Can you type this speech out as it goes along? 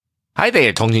Hi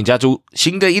there， 通勤家族，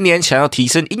新的一年想要提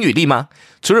升英语力吗？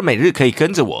除了每日可以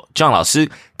跟着我 John 老师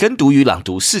跟读与朗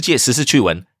读世界时事趣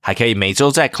闻，还可以每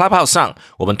周在 Clubhouse 上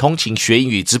我们通勤学英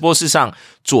语直播室上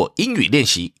做英语练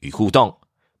习与互动。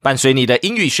伴随你的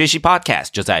英语学习 Podcast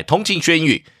就在通勤学英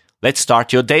语。Let's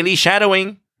start your daily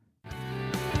shadowing.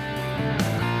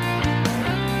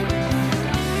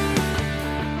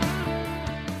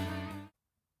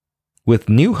 With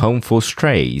new home for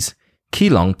strays,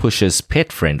 Keelung pushes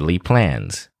pet-friendly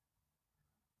plans.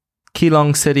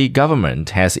 Keelung city government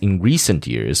has in recent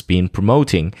years been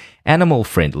promoting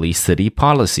animal-friendly city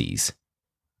policies.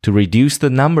 To reduce the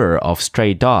number of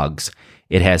stray dogs,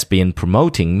 it has been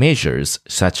promoting measures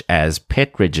such as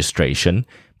pet registration,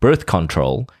 birth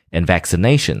control, and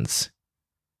vaccinations.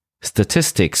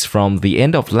 Statistics from the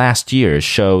end of last year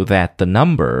show that the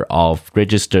number of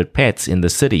registered pets in the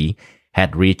city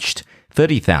had reached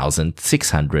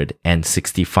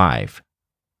 30,665.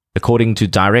 According to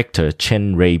Director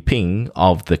Chen Rei-ping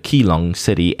of the Keelung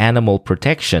City Animal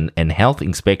Protection and Health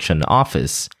Inspection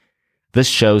Office, this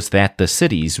shows that the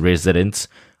city's residents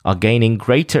are gaining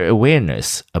greater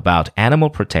awareness about animal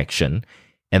protection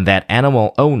and that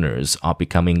animal owners are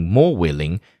becoming more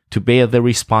willing to bear the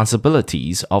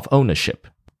responsibilities of ownership.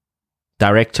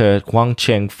 Director Huang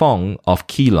Chengfeng of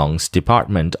Keelung's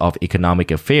Department of Economic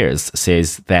Affairs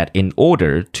says that in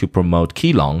order to promote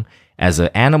Keelung as an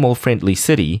animal-friendly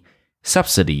city,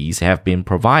 subsidies have been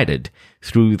provided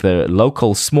through the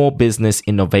Local Small Business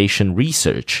Innovation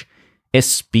Research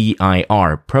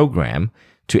 (SBIR) program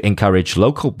to encourage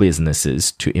local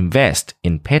businesses to invest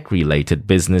in pet-related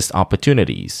business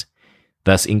opportunities,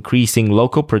 thus increasing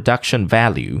local production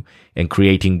value and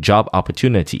creating job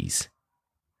opportunities.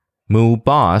 Moo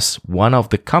Boss, one of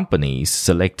the companies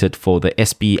selected for the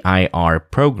SBIR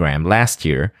program last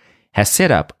year, has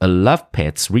set up a Love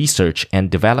Pets Research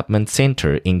and Development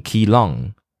Center in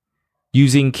Keelung.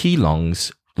 Using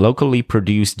Keelung's locally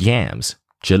produced yams,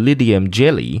 Gelidium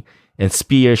jelly, and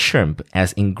spear shrimp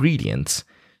as ingredients,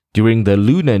 during the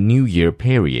Lunar New Year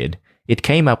period, it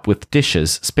came up with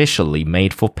dishes specially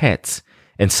made for pets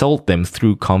and sold them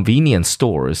through convenience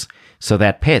stores so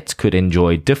that pets could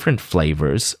enjoy different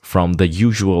flavors from the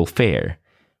usual fare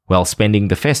while spending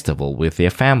the festival with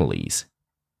their families.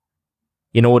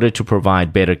 In order to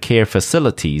provide better care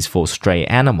facilities for stray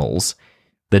animals,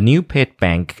 the new pet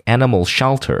bank animal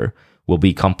shelter will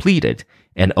be completed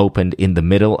and opened in the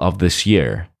middle of this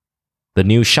year. The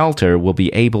new shelter will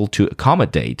be able to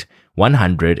accommodate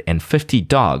 150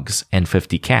 dogs and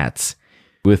 50 cats,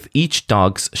 with each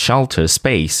dog's shelter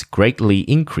space greatly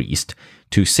increased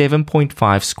to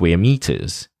 7.5 square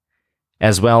meters,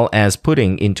 as well as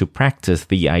putting into practice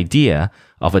the idea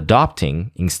of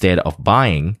adopting instead of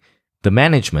buying. The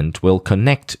management will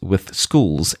connect with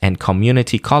schools and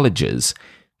community colleges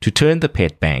to turn the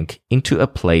pet bank into a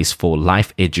place for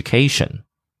life education.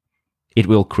 It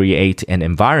will create an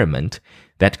environment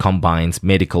that combines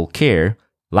medical care,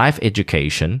 life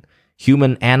education,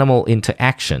 human-animal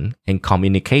interaction, and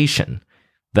communication,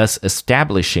 thus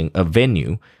establishing a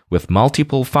venue with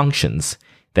multiple functions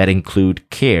that include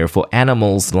care for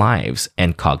animals' lives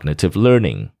and cognitive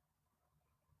learning.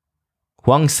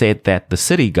 Huang said that the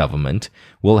city government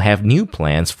will have new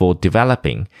plans for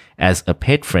developing as a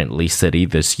pet-friendly city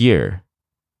this year.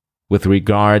 With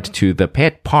regard to the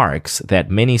pet parks that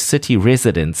many city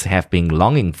residents have been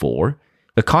longing for,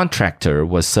 a contractor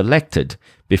was selected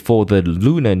before the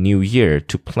Lunar New Year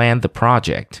to plan the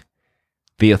project.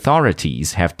 The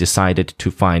authorities have decided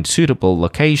to find suitable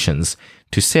locations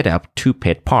to set up 2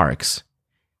 pet parks.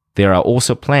 There are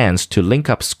also plans to link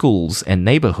up schools and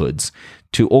neighborhoods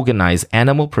to organize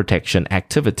animal protection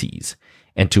activities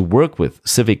and to work with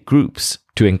civic groups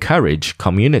to encourage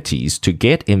communities to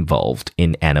get involved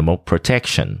in animal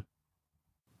protection.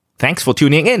 Thanks for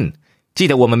tuning in. 记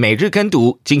得我们每日跟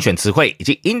读、精选词汇以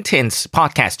及 Intense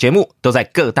Podcast 节目都在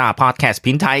各大 Podcast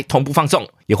平台同步放送，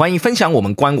也欢迎分享我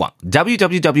们官网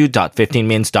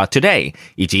www.15minutes.today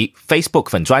以及 Facebook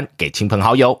粉专给亲朋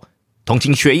好友。通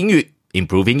勤学英语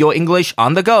Improving your English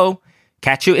on the go.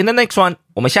 Catch you in the next one.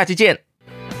 我们下期见。